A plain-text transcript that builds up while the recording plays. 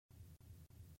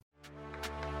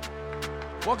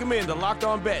Welcome in to Locked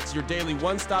On Bets, your daily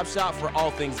one-stop shop for all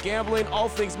things gambling, all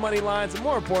things money lines, and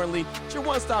more importantly, it's your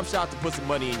one-stop shop to put some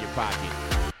money in your pocket.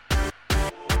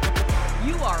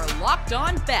 You are Locked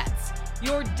On Bets,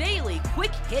 your daily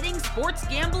quick-hitting sports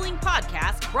gambling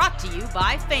podcast brought to you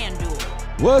by FanDuel.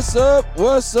 What's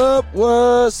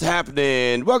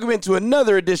happening? Welcome into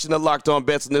another edition of Locked On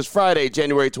Bets on this Friday,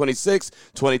 January 26,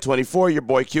 2024. Your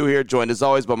boy Q here, joined as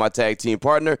always by my tag team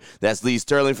partner. That's Lee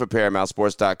Sterling from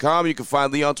ParamountSports.com. You can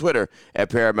find Lee on Twitter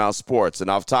at Paramount Sports. And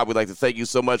off top, we'd like to thank you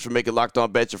so much for making Locked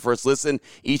On Bets your first listen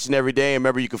each and every day. And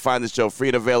remember, you can find the show free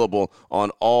and available on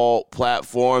all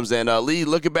platforms. And Lee,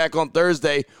 looking back on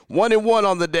Thursday, 1-1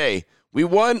 on the day. We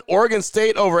won. Oregon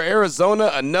State over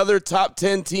Arizona. Another top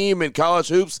 10 team in college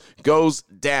hoops goes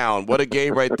down. What a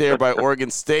game right there by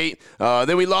Oregon State.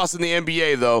 Then we lost in the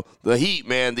NBA, though. The Heat,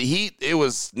 man. The Heat, it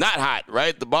was not hot,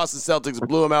 right? The Boston Celtics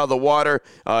blew them out of the water.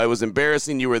 It was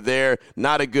embarrassing. You were there.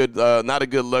 Not a good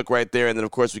look right there. And then,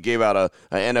 of course, we gave out a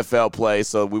NFL play,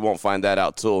 so we won't find that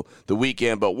out till the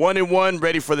weekend. But 1-1,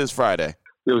 ready for this Friday.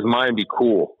 It was Miami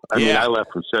cool. I mean, I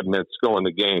left with 7 minutes to go in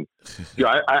the game.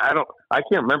 I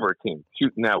can't remember a team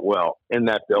shooting that well in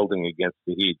that building against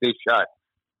the Heat. They shot,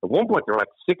 at one point, they were like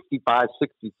 65,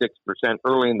 66%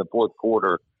 early in the fourth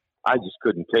quarter. I just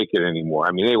couldn't take it anymore.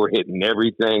 I mean, they were hitting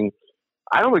everything.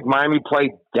 I don't think Miami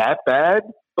played that bad,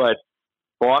 but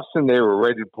Boston, they were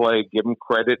ready to play. Give them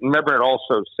credit. And remember, it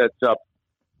also sets up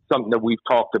something that we've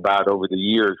talked about over the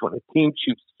years. When a team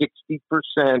shoots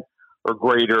 60% or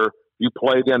greater, you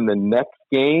play them the next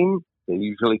game, they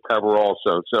usually cover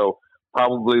also. So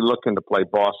probably looking to play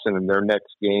Boston in their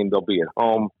next game. They'll be at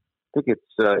home. I think it's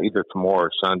either tomorrow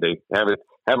or Sunday. Haven't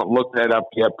looked that up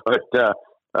yet, but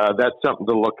that's something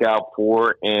to look out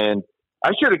for. And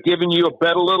I should have given you a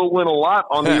bet a little, win a lot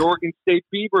on the Oregon State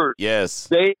Beavers. Yes.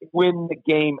 They win the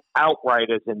game outright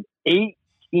as an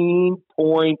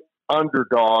 18-point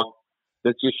underdog.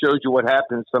 That just shows you what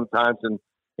happens sometimes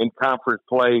in conference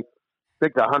play. I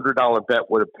think a $100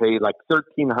 bet would have paid like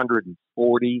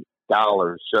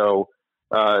 $1,340. So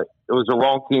it was a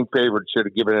wrong team favorite. Should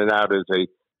have given it out as a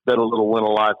bet a little, win a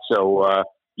lot. So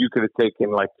you could have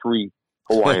taken like 3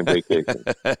 Hawaiian vacations.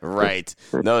 Right.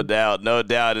 No doubt.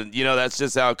 And, that's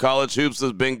just how college hoops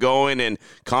has been going and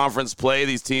conference play.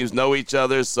 These teams know each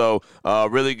other. So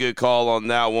really good call on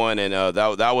that one. And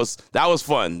that was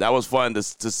fun. That was fun to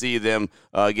see them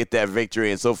get that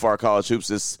victory. And so far, college hoops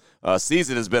this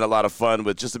season has been a lot of fun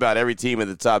with just about every team in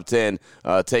the top 10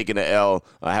 taking an L,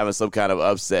 having some kind of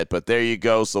upset. But there you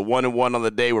go. So 1-1 on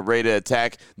the day. We're ready to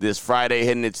attack this Friday,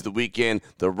 heading into the weekend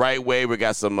the right way. We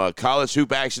got some college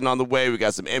hoop action on the way. We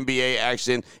got some NBA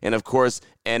action. And, of course,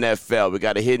 NFL. We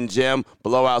got a hidden gem,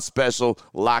 blowout special,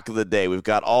 lock of the day. We've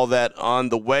got all that on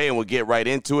the way, and we'll get right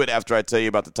into it after I tell you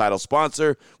about the title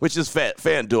sponsor, which is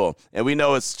FanDuel. And we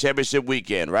know it's championship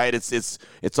weekend, right? It's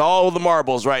all the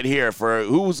marbles right here for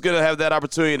who's going to have that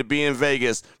opportunity to be in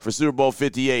Vegas for Super Bowl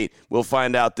 58. We'll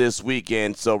find out this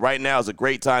weekend. So right now is a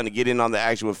great time to get in on the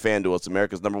action with FanDuel. It's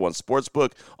America's #1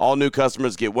 sportsbook. All new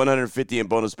customers get $150 in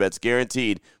bonus bets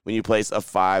guaranteed when you place a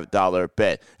 $5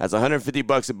 bet. That's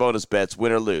 $150 in bonus bets,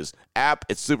 win or lose. App,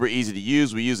 it's super easy to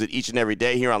use. We use it each and every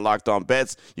day here on Locked On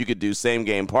Bets. You could do same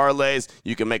game parlays.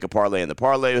 You can make a parlay in the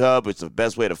Parlay Hub, which is the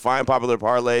best way to find popular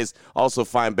parlays. Also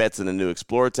find bets in the new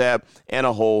Explore tab and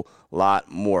a whole lot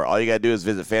more. All you got to do is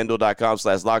visit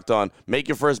FanDuel.com/LockedOn. Make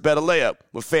your first bet a layup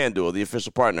with FanDuel, the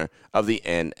official partner of the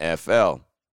NFL.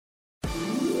 To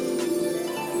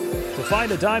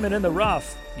find a diamond in the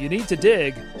rough, you need to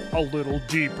dig a little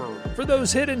deeper for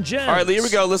those hidden gems. All right, Lee, here we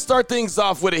go. Let's start things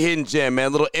off with a hidden gem, man. A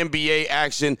little NBA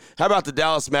action. How about the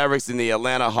Dallas Mavericks and the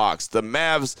Atlanta Hawks? The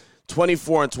Mavs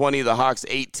 24-20, the Hawks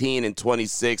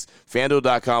 18-26.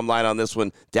 FanDuel.com line on this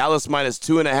one. Dallas minus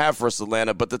 2.5 versus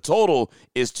Atlanta, but the total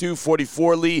is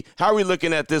 244. Lee, how are we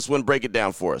looking at this one? Break it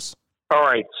down for us. All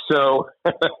right, so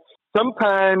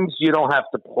sometimes you don't have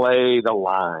to play the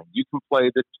line. You can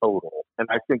play the total, and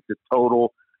I think the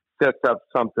total sets up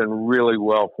something really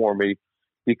well for me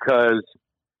because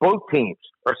both teams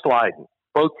are sliding.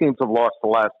 Both teams have lost the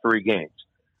last 3 games,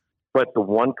 but the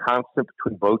one constant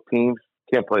between both teams,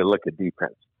 can't play a lick of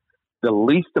defense. The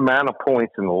least amount of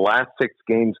points in the last 6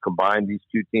 games combined, these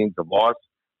two teams have lost,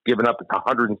 given up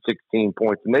 116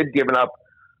 points, and they've given up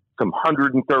some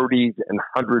 130s and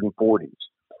 140s.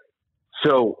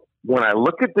 So when I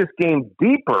look at this game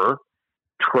deeper,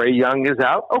 Trae Young is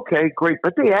out. Okay, great.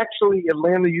 But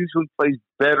Atlanta usually plays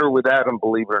better without him,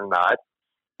 believe it or not.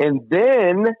 And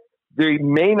then they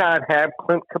may not have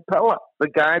Clint Capella, the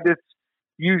guy that's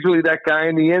usually that guy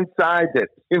on the inside that,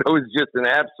 is just an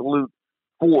absolute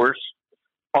force.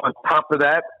 On top of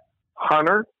that,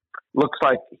 Hunter looks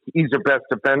like he's their best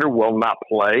defender, will not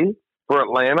play for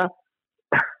Atlanta.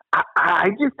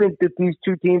 I just think that these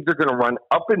two teams are going to run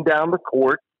up and down the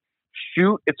court,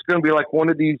 shoot. It's going to be like one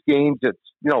of these games that's,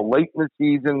 late in the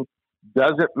season,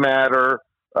 doesn't matter,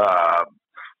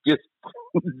 just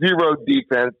zero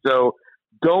defense. So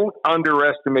don't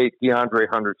underestimate DeAndre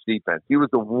Hunter's defense. He was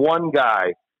the one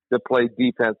guy that played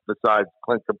defense besides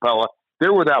Clint Capella.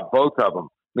 They're without both of them.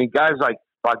 I mean, guys like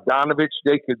Bogdanovich,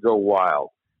 they could go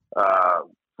wild.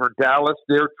 For Dallas,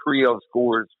 their trio of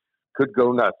scorers could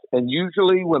go nuts. And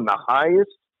usually when the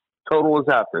highest total is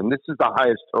out there, and this is the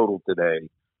highest total today,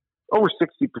 over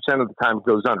 60% of the time it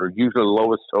goes under. Usually the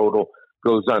lowest total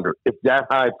goes under. It's that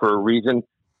high for a reason.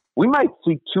 We might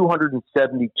see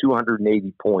 270,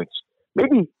 280 points.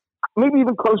 Maybe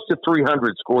even close to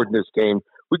 300 scored in this game.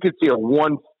 We could see a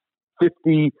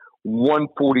 150,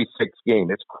 146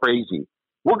 game. It's crazy.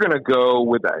 We're going to go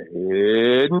with a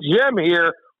hidden gem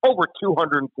here. Over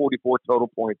 244 total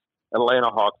points. Atlanta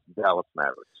Hawks and Dallas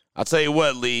Mavericks. I'll tell you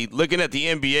what, Lee, looking at the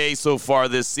NBA so far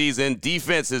this season,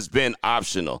 defense has been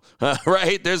optional,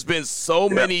 right? There's been so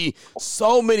many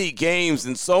games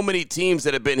and so many teams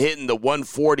that have been hitting the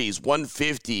 140s,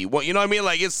 150. Well, you know what I mean?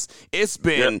 Like it's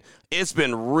been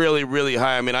really, really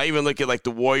high. I mean, I even look at like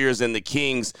the Warriors and the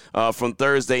Kings from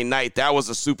Thursday night. That was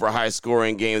a super high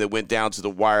scoring game that went down to the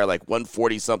wire, like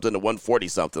 140 something to 140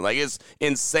 something. Like it's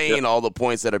insane all the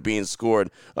points that are being scored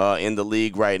in the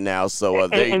league right now. So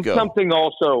there you go. Something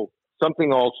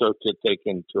also to take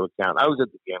into account. I was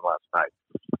at the game last night.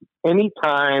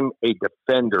 Anytime a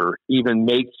defender even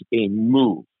makes a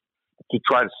move to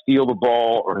try to steal the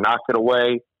ball or knock it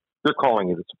away, they're calling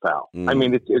it a foul. I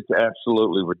mean, it's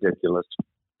absolutely ridiculous.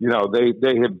 They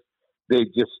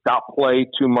just stopped play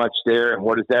too much there. And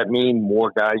what does that mean?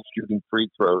 More guys shooting free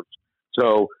throws.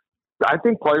 So I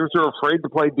think players are afraid to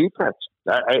play defense.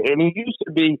 And it used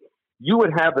to be you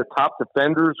would have the top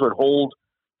defenders would hold.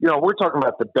 We're talking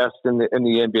about the best in the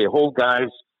NBA. Hold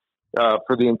guys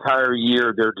for the entire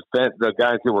year. Their defense, the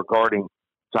guys that were guarding,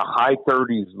 to high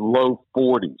 30s, low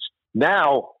 40s.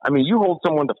 Now, I mean, you hold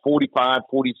someone to 45,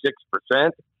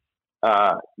 46%,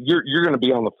 you're going to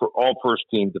be on the all first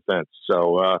team defense.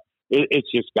 So it's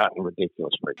just gotten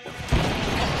ridiculous right now.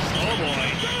 Oh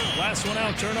boy! Last one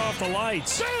out. Turn off the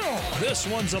lights. This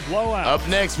one's a blowout. Up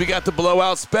next, we got the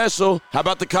blowout special. How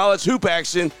about the college hoop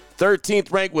action?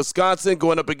 13th ranked Wisconsin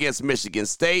going up against Michigan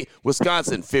State.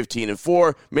 Wisconsin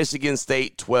 15-4, Michigan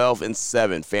State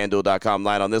 12-7. FanDuel.com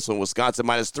line on this one. Wisconsin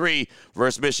 -3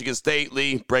 versus Michigan State.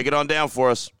 Lee, break it on down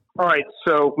for us. All right,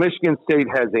 so Michigan State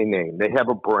has a name. They have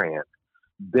a brand.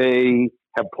 They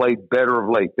have played better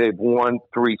of late. They've won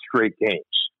 3 straight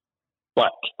games, but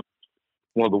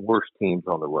one of the worst teams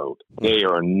on the road. They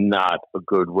are not a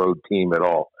good road team at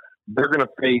all. They're going to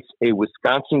face a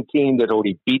Wisconsin team that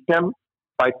already beat them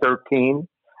by 13,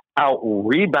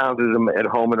 out-rebounded them at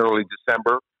home in early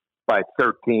December by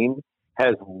 13,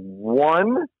 has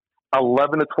won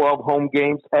 11 of 12 home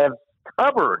games, has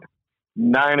covered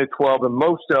 9 of 12, and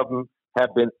most of them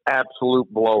have been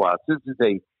absolute blowouts. This is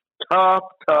a tough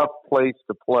place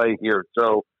to play here.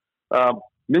 So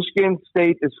Michigan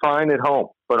State is fine at home,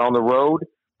 but on the road,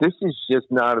 this is just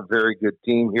not a very good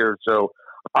team here. So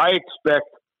I expect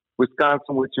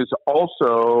Wisconsin, which is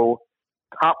also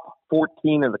top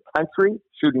 14 in the country,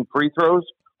 shooting free throws,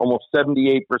 almost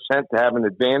 78% to have an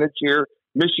advantage here.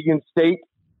 Michigan State,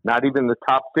 not even the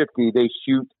top 50, they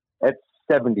shoot at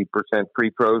 70%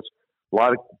 free throws. A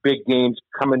lot of big games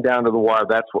coming down to the wire.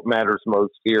 That's what matters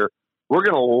most here. We're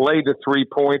going to lay the 3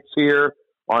 points here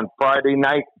on Friday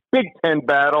night. Big Ten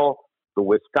battle. The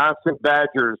Wisconsin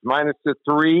Badgers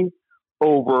 -3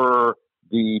 over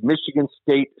the Michigan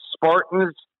State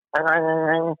Spartans.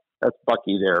 That's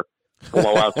Bucky there.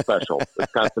 Blowout special.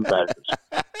 Wisconsin Badgers.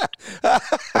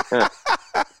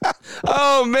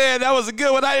 Oh, man, that was a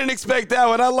good one. I didn't expect that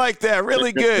one. I like that.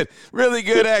 Really good. Really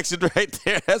good action right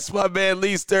there. That's my man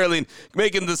Lee Sterling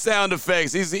making the sound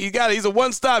effects. He's a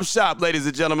one-stop shop, ladies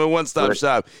and gentlemen, one-stop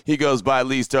shop. He goes by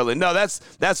Lee Sterling. No,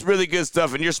 that's really good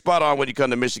stuff, and you're spot on when you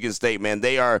come to Michigan State, man.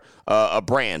 They are a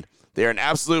brand. They're an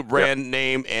absolute brand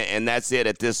name, and that's it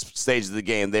at this stage of the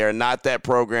game. They are not that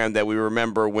program that we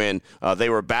remember when they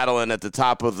were battling at the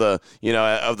top of the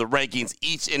rankings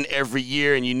each and every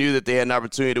year, and you knew that they had an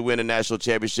opportunity to win a national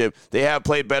championship. They have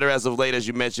played better as of late, as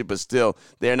you mentioned, but still,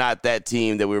 they're not that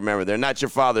team that we remember. They're not your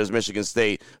father's Michigan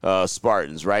State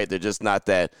Spartans, right? They're just not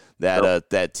that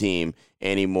team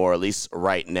anymore, at least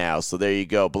right now. So there you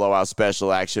go, blowout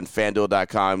special action,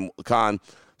 FanDuel.com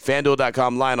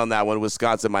line on that one,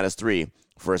 Wisconsin -3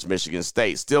 versus Michigan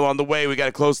State. Still on the way. We got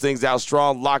to close things out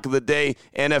strong. Lock of the day,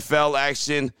 NFL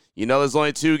action. You know there's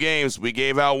only 2 games. We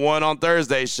gave out one on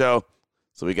Thursday's show.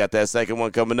 So we got that second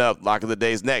one coming up. Lock of the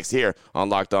day's next here on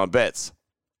Locked On Bets.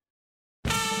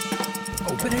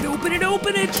 Open it, open it,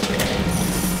 open it.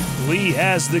 Lee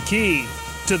has the key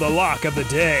to the lock of the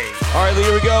day. All right, Lee,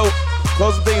 here we go.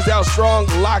 Closing things out strong.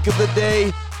 Lock of the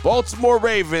day. Baltimore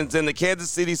Ravens and the Kansas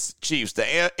City Chiefs, the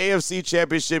AFC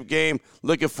Championship game.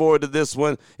 Looking forward to this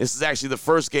one. This is actually the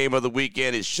first game of the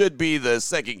weekend. It should be the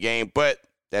second game, but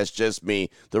that's just me.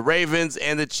 The Ravens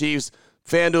and the Chiefs.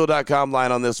 FanDuel.com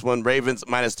line on this one. Ravens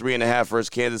 -3.5 versus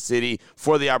Kansas City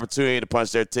for the opportunity to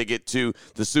punch their ticket to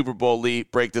the Super Bowl. Lee,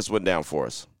 break this one down for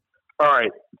us. All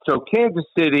right. So Kansas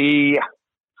City,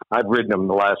 I've ridden them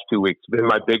the last 2 weeks. Been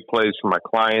my big plays for my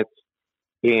clients.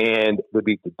 And they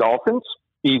beat the Dolphins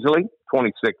easily,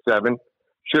 26-7.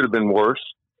 Should have been worse.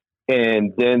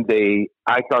 And then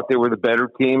I thought they were the better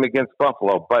team against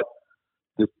Buffalo. But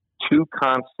the 2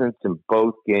 constants in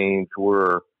both games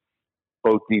were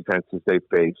both defenses they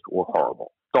faced were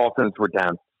horrible. Dolphins were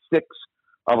down 6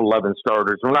 of 11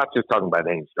 starters. We're not just talking about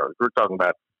any starters. We're talking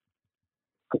about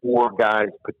 4 guys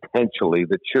potentially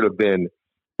that should have been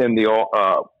in the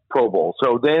Pro Bowl.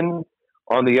 So then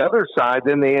on the other side,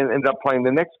 then they ended up playing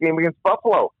the next game against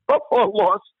Buffalo. Buffalo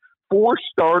lost 4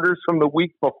 starters from the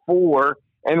week before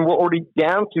and were already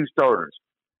down 2 starters.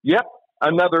 Yep,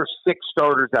 another 6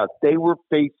 starters out. They were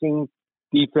facing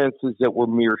defenses that were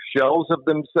mere shells of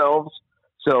themselves.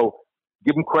 So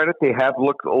give them credit. They have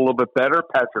looked a little bit better.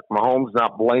 Patrick Mahomes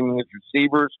not blaming his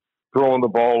receivers, throwing the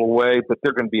ball away, but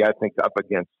they're going to be, I think, up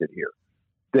against it here.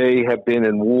 They have been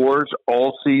in wars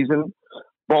all season.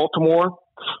 Baltimore,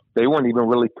 they weren't even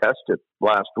really tested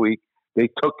last week. They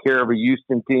took care of a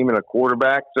Houston team and a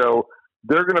quarterback. So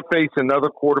they're going to face another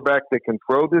quarterback that can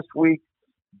throw this week,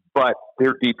 but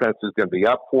their defense is going to be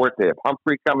up for it. They have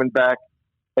Humphrey coming back,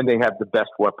 and they have the best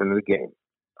weapon in the game,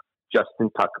 Justin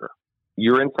Tucker.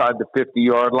 You're inside the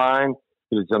 50-yard line.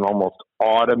 It is an almost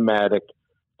automatic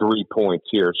 3 points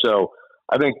here. So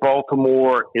I think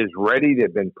Baltimore is ready.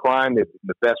 They've been primed. They've been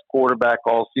the best quarterback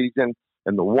all season.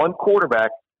 And the one quarterback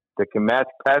that can match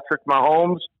Patrick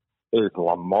Mahomes is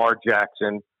Lamar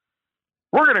Jackson.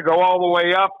 We're going to go all the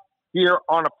way up here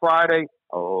on a Friday.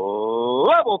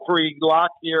 Level 3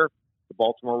 lock here. The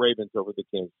Baltimore Ravens over the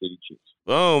Kansas City Chiefs.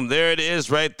 Boom, there it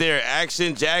is right there.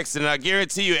 Action Jackson. And I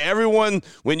guarantee you, everyone,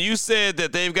 when you said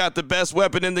that they've got the best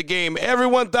weapon in the game,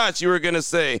 everyone thought you were going to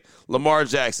say Lamar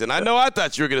Jackson. I know I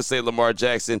thought you were going to say Lamar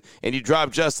Jackson, and you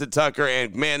dropped Justin Tucker,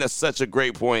 and, man, that's such a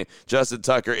great point. Justin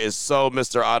Tucker is so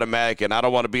Mr. Automatic, and I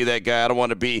don't want to be that guy. I don't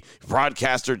want to be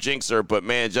broadcaster jinxer, but,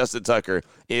 man, Justin Tucker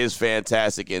is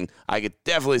fantastic, and I could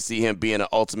definitely see him being an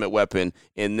ultimate weapon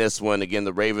in this one. Again,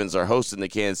 the Ravens are hosting the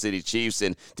Kansas City Chiefs,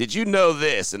 and did you know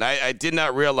this? And I did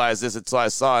not realize this until I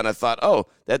saw it, and I thought, oh,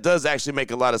 that does actually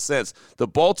make a lot of sense. The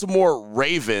Baltimore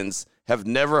Ravens have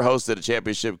never hosted a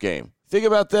championship game. Think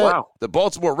about that. Wow. The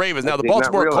Baltimore Ravens. Now, the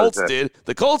Baltimore Colts did.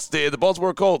 The Colts did. The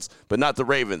Baltimore Colts, but not the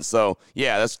Ravens. So,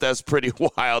 yeah, that's pretty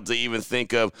wild to even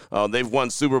think of. They've won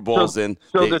Super Bowls. So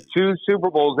the 2 Super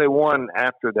Bowls they won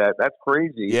after that, that's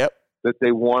crazy. Yep. That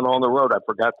they won on the road. I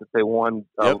forgot that they won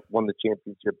the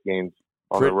championship games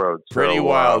on the road. Pretty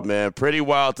wild, man. Pretty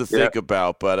wild to think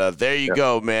about. But there you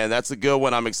go, man. That's a good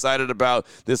one. I'm excited about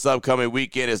this upcoming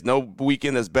weekend. There's no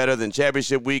weekend that's better than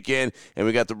championship weekend. And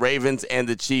we got the Ravens and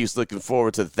the Chiefs. Looking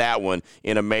forward to that one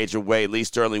in a major way. Lee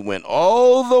Sterling went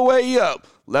all the way up.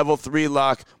 Level 3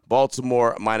 lock.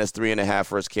 Baltimore -3.5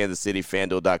 versus Kansas City.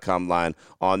 FanDuel.com line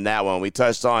on that one. We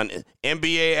touched on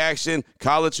NBA action,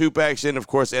 college hoop action, of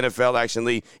course, NFL action.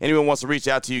 Lee, anyone wants to reach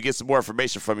out to you, get some more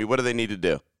information from you, what do they need to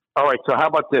do? All right, so how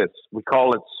about this? We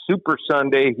call it Super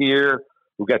Sunday here.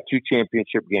 We've got 2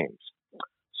 championship games.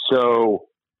 So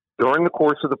during the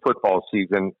course of the football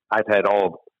season, I've had all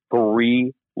of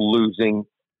 3 losing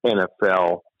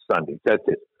NFL Sundays. That's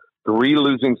it. 3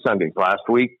 losing Sundays. Last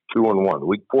week, 2-1. The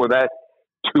week before that,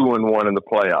 2-1 in the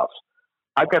playoffs.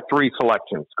 I've got 3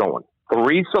 selections going.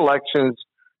 3 selections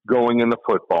going in the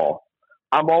football.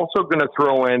 I'm also going to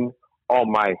throw in all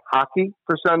my hockey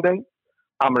for Sunday.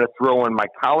 I'm going to throw in my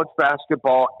college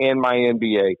basketball and my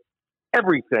NBA.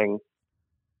 Everything,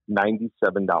 $97.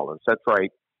 That's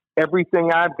right.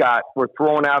 Everything I've got, we're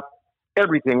throwing out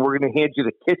everything. We're going to hand you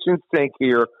the kitchen sink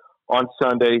here on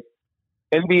Sunday.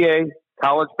 NBA,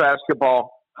 college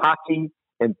basketball, hockey,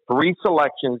 and 3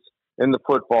 selections in the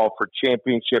football for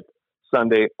championship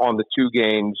Sunday on the 2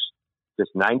 games.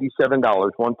 Just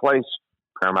 $97, one place,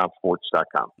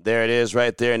 ParamountSports.com. There it is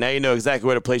right there. Now you know exactly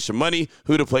where to place your money,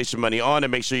 who to place your money on,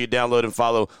 and make sure you download and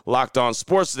follow Locked On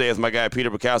Sports Today with my guy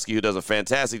Peter Bukowski, who does a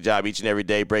fantastic job each and every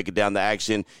day breaking down the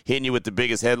action, hitting you with the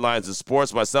biggest headlines in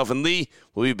sports. Myself and Lee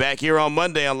will be back here on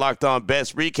Monday on Locked On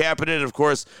Bets, recapping it, and, of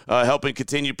course, helping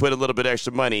continue to put a little bit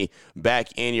extra money back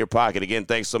in your pocket. Again,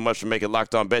 thanks so much for making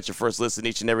Locked On Bets your first listen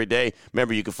each and every day.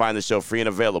 Remember, you can find the show free and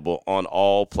available on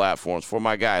all platforms. For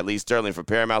my guy, Lee Sterling from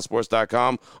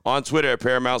ParamountSports.com, on Twitter at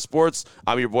Paramount Sports.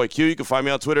 I'm your boy Q. You can find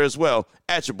me on Twitter as well,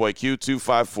 at your boy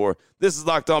Q254. This is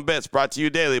Locked On Bets, brought to you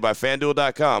daily by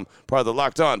FanDuel.com, part of the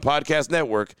Locked On Podcast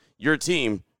Network, your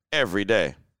team every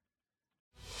day.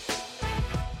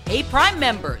 Hey, Prime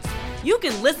members, you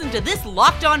can listen to this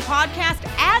Locked On podcast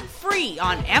ad-free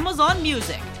on Amazon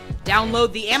Music.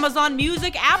 Download the Amazon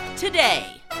Music app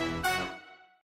today.